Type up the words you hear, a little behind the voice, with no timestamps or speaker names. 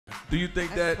Do you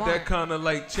think That's that kind of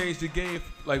like changed the game?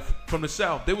 Like from the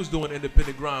South, they was doing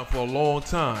independent grind for a long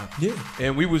time. Yeah.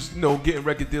 And we was, getting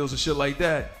record deals and shit like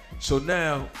that. So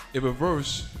now, in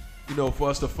reverse, for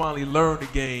us to finally learn the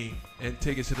game and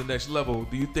take it to the next level,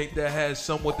 do you think that has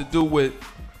somewhat to do with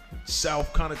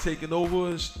South kind of taking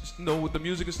over, with the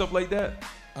music and stuff like that?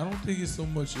 I don't think it's so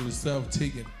much of the South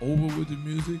taking over with the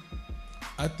music.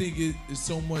 I think it's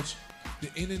so much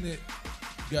the internet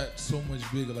got so much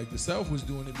bigger. Like the South was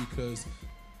doing it because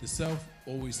the South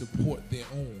always support their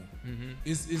own. Mm-hmm.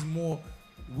 It's more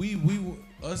we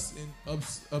us in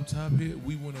up top here,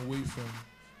 we went away from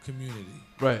community.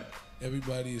 Right.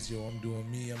 Everybody is I'm doing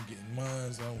me, I'm getting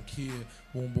mines, I don't care.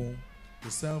 Boom boom.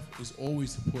 The South is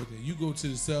always supporting. You go to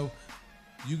the South,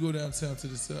 you go downtown to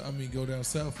the South. Go down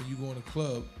south and you go in a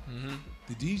club. Mm-hmm.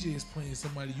 The DJ is playing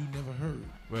somebody you never heard.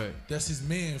 Right. That's his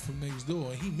man from next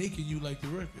door, and he making you like the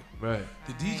record. Right.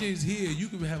 The DJ's here. You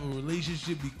can have a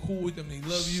relationship, be cool with them, they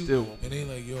love you, Still. and they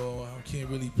like, yo, I can't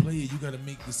really play it. You got to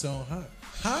make the song hot.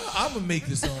 How I'm gonna make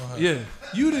the song hot? Yeah.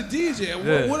 You the DJ.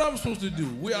 Yeah. What I'm supposed to do?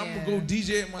 Where I'm gonna go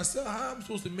DJ it myself? How I'm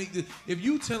supposed to make this? If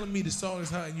you telling me the song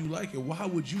is hot and you like it, why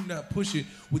would you not push it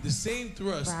with the same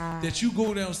thrust that you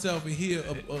go down south and hear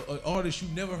an artist you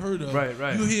never heard of? Right,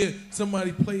 right. You hear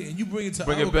somebody play it and you bring it to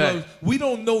our it back. clubs. We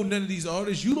don't know none of these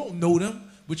artists. You don't know them.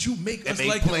 But you make us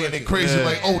like playing the it crazy, Yeah.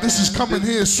 like, oh, this is coming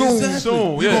here soon. Exactly.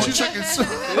 Soon, We yeah. gonna check it soon.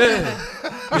 Yeah.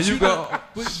 And you go.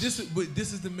 But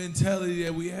this is the mentality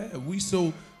that we have. We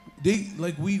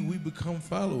become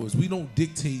followers. We don't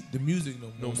dictate the music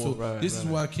no more. So this is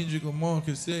why Kendrick Lamar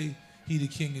can say he the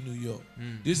king of New York.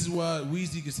 This is why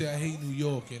Weezy can say I hate New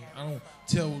York, and I don't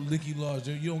tell Licky Laws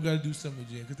you don't got to do something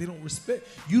again because they don't respect.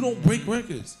 You don't break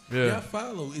records. Yeah. Y'all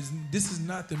follow. This is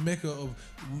not the mecca of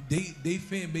they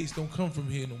fan base don't come from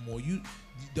here no more.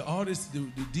 The artists, the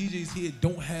DJs here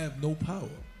don't have no power.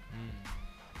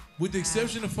 With the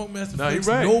exception of Funkmaster Flex,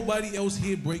 you're right. nobody else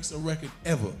here breaks a record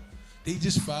ever. They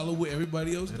just follow what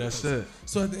everybody else does. That's it.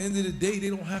 So at the end of the day, they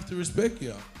don't have to respect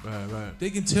y'all. Right.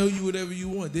 They can tell you whatever you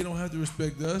want. They don't have to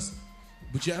respect us,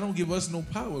 but y'all don't give us no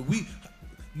power.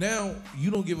 Now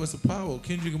you don't give us a power.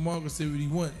 Kendrick Lamar can say what he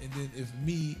want, and then if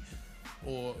me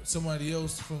or somebody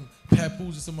else from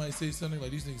Papoose or somebody say something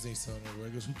like these niggas ain't selling no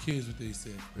records, who cares what they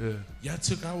say? Yeah. Y'all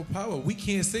took our power. We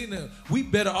can't say nothing. We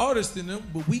better artists than them,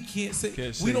 but we can't say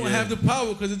we don't yeah. have the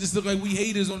power because it just look like we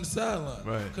haters on the sideline.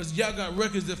 Right. Because y'all got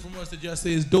records that from us that y'all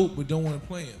say is dope but don't want to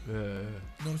play them. Yeah. You know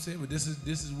what I'm saying? But this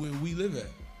is where we live at.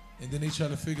 And then they try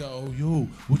to figure out, oh, yo,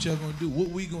 what y'all gonna do? What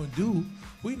we gonna do?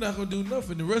 We not gonna do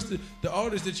nothing. The rest of the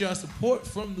artists that y'all support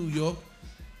from New York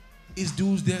is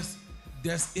dudes that's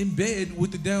in bed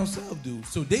with the down south dudes.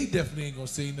 So they definitely ain't gonna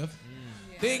say nothing.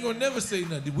 They ain't gonna never say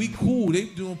nothing. We cool. They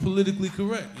doing politically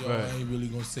correct. Yo, Right. I ain't really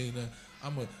gonna say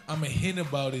nothing. I'm a hint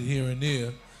about it here and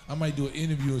there. I might do an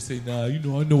interview and say, nah,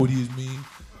 I know what he is mean.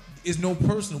 It's no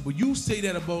personal, but you say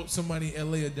that about somebody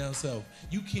in LA or down south.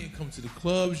 You can't come to the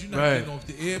clubs. You're not getting off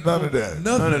the airport. None of that. Nothing.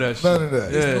 None of that shit. None of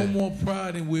that. There's no more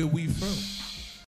pride in where we from.